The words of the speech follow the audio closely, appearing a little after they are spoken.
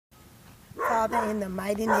Father, in the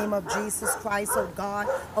mighty name of Jesus Christ, oh God,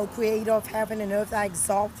 oh Creator of heaven and earth, I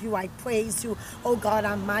exalt you, I praise you, oh God,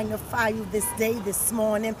 I magnify you this day, this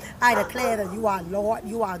morning. I declare that you are Lord,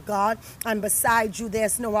 you are God, and beside you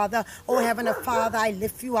there's no other. Oh Heavenly Father, I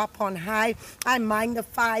lift you up on high. I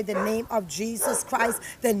magnify the name of Jesus Christ,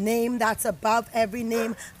 the name that's above every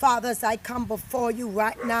name. Father, as I come before you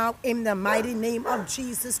right now in the mighty name of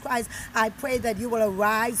Jesus Christ, I pray that you will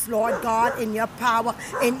arise, Lord God, in your power,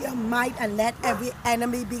 in your might, and let every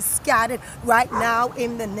enemy be scattered right now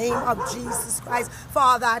in the name of Jesus Christ.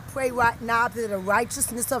 Father, I pray right now that the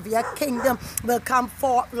righteousness of your kingdom will come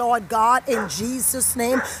forth, Lord God, in Jesus'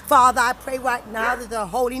 name. Father, I pray right now that the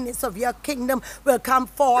holiness of your kingdom will come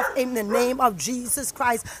forth in the name of Jesus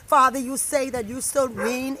Christ. Father, you say that you still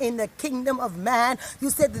reign in the kingdom of man. You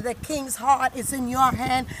said that the king's heart is in your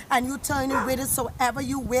hand and you turn it whithersoever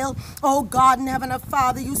you will. Oh God in heaven,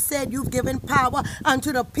 Father, you said you've given power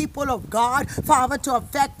unto the people of God, Father, to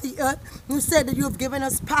affect the earth. You said that you've given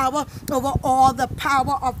us power over all the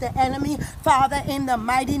power of the enemy. Father, in the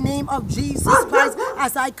mighty name of Jesus Christ,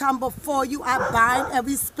 as I come before you, I bind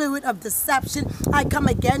every spirit of deception. I come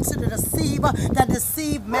against the deceiver that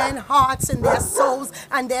deceive men's hearts and their souls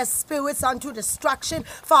and their spirits unto destruction.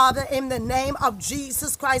 Father, in the name of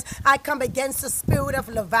Jesus Christ, I come against the spirit of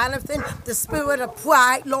Leviathan, the spirit of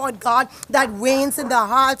pride, Lord God, that reigns in the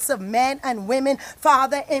hearts of men and women.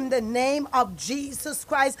 Father, in the name of Jesus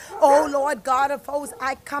Christ, oh Lord God of hosts,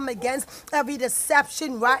 I come against every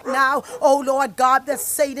deception right now. Oh Lord God, that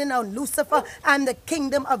Satan or Lucifer and the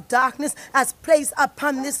kingdom of darkness has placed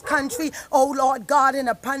upon this country, oh Lord God, and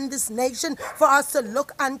upon this nation, for us to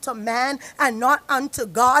look unto man and not unto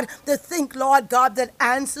God, to think, Lord God, that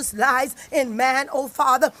answers lies in man, oh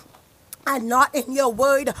Father, and not in your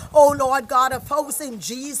word, oh Lord God of hosts, in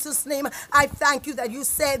Jesus' name. I thank you that you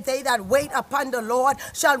said they that wait upon the Lord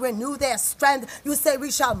shall renew their strength. You say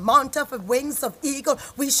we shall mount up with wings of eagle.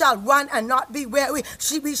 We shall run and not be weary.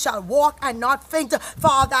 We shall walk and not faint.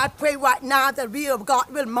 Father, I pray right now that we of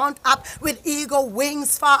God will mount up with eagle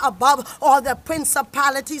wings far above all the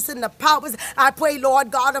principalities and the powers. I pray,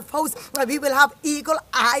 Lord God of hosts, that we will have eagle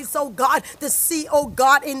eyes, oh God, to see, oh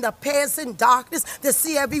God, in the piercing darkness, to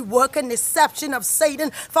see every work and deception of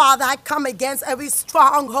Satan. Father, I come against every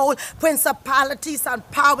stronghold, principalities and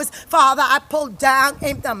powers. Father, I pull down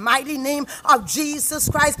in the mighty name of Jesus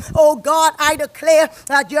Christ. Oh God, I declare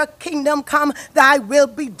that your kingdom come, thy will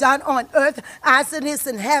be done on earth as it is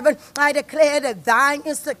in heaven. I declare that thine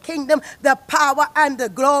is the kingdom, the power and the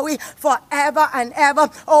glory forever and ever.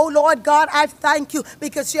 Oh Lord God, I thank you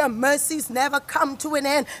because your mercies never come to an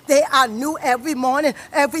end. They are new every morning.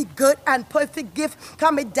 Every good and perfect gift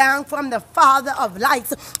coming down from the Father of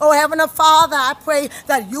lights. Oh Heavenly Father, I pray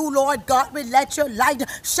that you, Lord God, will let your light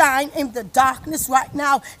shine in the darkness right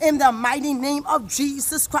now in the mighty name of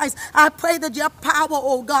Jesus Christ. I pray that your power,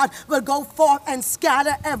 oh God, will go forth and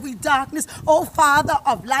scatter every darkness. Oh Father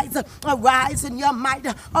of lights, arise in your might,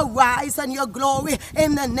 arise in your glory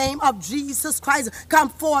in the name of Jesus Christ. Come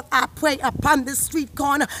forth, I pray, upon this street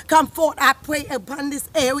corner. Come forth, I pray, upon this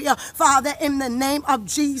area. Father, in the name of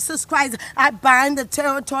Jesus Christ, I bind the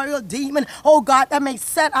territorial demon, oh God, that may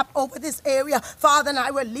set up over this area. Father, and I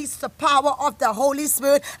release the power of the Holy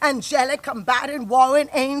Spirit, angelic combatant warring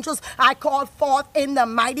angels. I call forth in the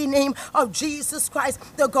mighty name of Jesus Christ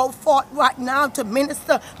to go forth right now to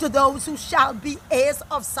minister to those who shall be heirs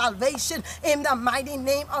of salvation in the mighty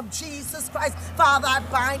name of Jesus Christ. Father, I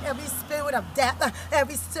bind every spirit of death,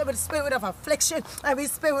 every spirit of affliction, every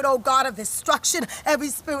spirit, oh God, of destruction, every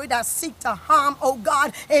spirit that seek to harm, oh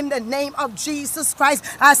God, in the name of Jesus Christ.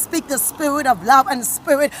 I speak the spirit of love and the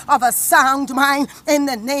spirit of a sound mind in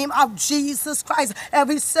the name of Jesus Christ.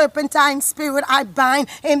 Every serpentine spirit I bind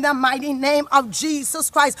in the mighty name of Jesus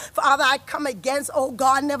Christ. Father, I come against, oh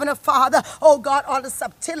God, Heavenly Father, oh God, all the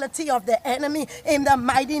subtlety of the enemy in the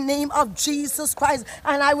mighty name of Jesus Christ.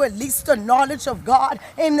 And I release the knowledge of God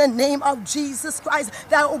in the name of Jesus Christ.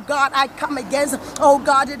 That, oh God, I come against, oh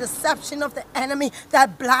God, the deception of the enemy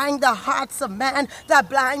that blind the hearts of man, that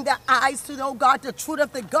blind their eyes to, oh God, the truth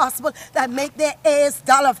of the gospel, that make their ears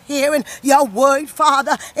dull of hearing your word,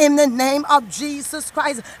 Father, in the name of Jesus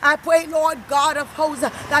Christ. I pray, Lord God of hosts,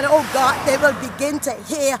 that, oh God, they will begin to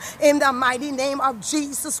hear in the mighty name of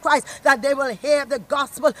Jesus Christ, that they will hear the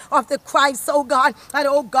gospel of the Christ, oh God, and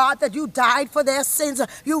oh God, that you died for their sins,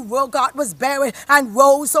 you, oh God, was buried and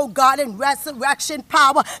rose, oh God, in resurrection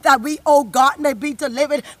power, that we, oh God, may be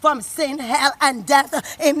delivered from sin, hell, and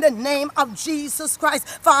death in the name of Jesus Christ.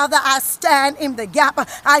 Father, I stand in the gap.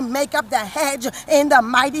 I I make up the hedge in the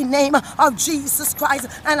mighty name of Jesus Christ,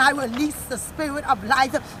 and I release the spirit of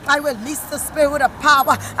life. I release the spirit of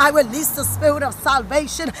power. I release the spirit of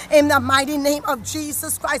salvation in the mighty name of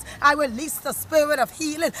Jesus Christ. I release the spirit of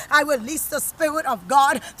healing. I release the spirit of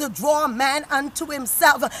God to draw man unto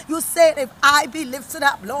himself. You said, if I be lifted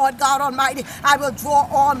up, Lord God Almighty, I will draw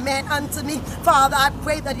all men unto me. Father, I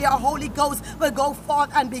pray that your Holy Ghost will go forth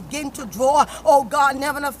and begin to draw, oh God,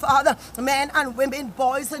 Heavenly Father, men and women,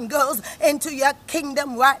 boys and girls into your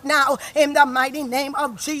kingdom right now in the mighty name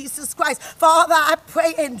of Jesus Christ. Father, I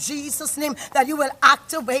pray in Jesus' name that you will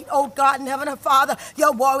activate, oh God, Heavenly Father,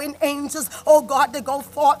 your warring angels, oh God, to go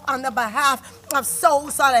forth on the behalf of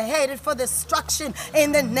souls that are headed for destruction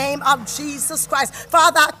in the name of Jesus Christ.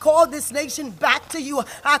 Father, I call this nation back to you.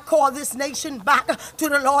 I call this nation back to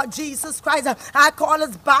the Lord Jesus Christ. I call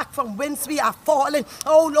us back from whence we are fallen.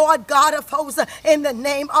 Oh Lord God of hosts, in the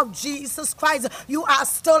name of Jesus Christ, you are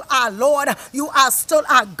still our Lord. You are still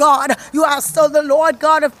our God. You are still the Lord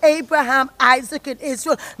God of Abraham, Isaac, and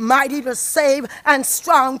Israel, mighty to save and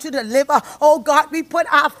strong to deliver. Oh God, we put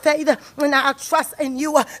our faith and our trust in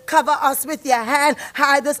you. Cover us with your hand,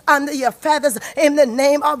 hide us under your feathers in the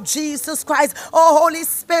name of Jesus Christ. Oh Holy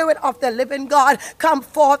Spirit of the living God, come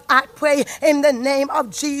forth, I pray, in the name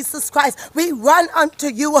of Jesus Christ. We run unto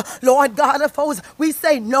you, Lord God of hosts. We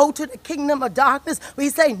say no to the kingdom of darkness. We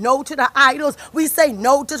say no to the idols. We say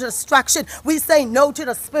no to destruction. We say no to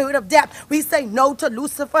the spirit of death. We say no to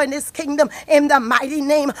Lucifer and his kingdom in the mighty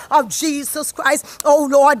name of Jesus Christ. Oh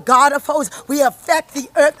Lord God of hosts, we affect the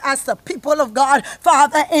earth as the people of God.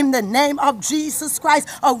 Father, in the name of Jesus Christ,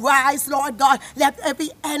 arise, Lord God. Let every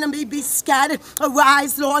enemy be scattered.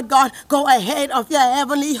 Arise, Lord God. Go ahead of your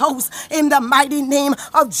heavenly host in the mighty name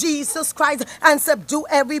of Jesus Christ and subdue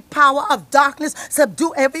every power of darkness.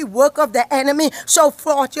 Subdue every work of the enemy. Show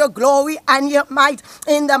forth your glory and your might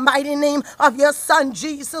in the mighty name of your Son,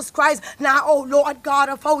 Jesus Christ. Now, O Lord God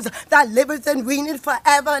of hosts, that liveth and reigneth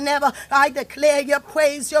forever and ever, I declare your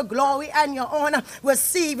praise, your glory, and your honor.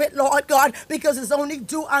 Receive it, Lord God, because it's only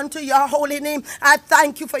due unto your holy name. I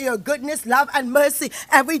thank you for your goodness, love, and mercy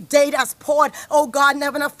every day that's poured, oh God,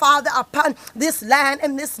 Heavenly Father, upon this land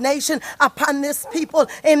and this nation, upon this people,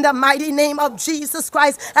 in the mighty name of Jesus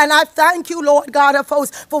Christ. And I thank you, Lord God of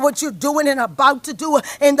hosts, for what you're doing and about to do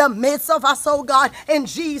in the midst of us, oh God. In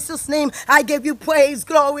Jesus' name, I give you praise,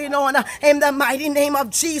 glory, and honor. In the mighty name of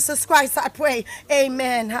Jesus Christ, I pray.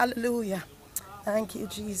 Amen. Hallelujah. Thank you,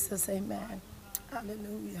 Jesus. Amen.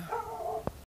 Hallelujah.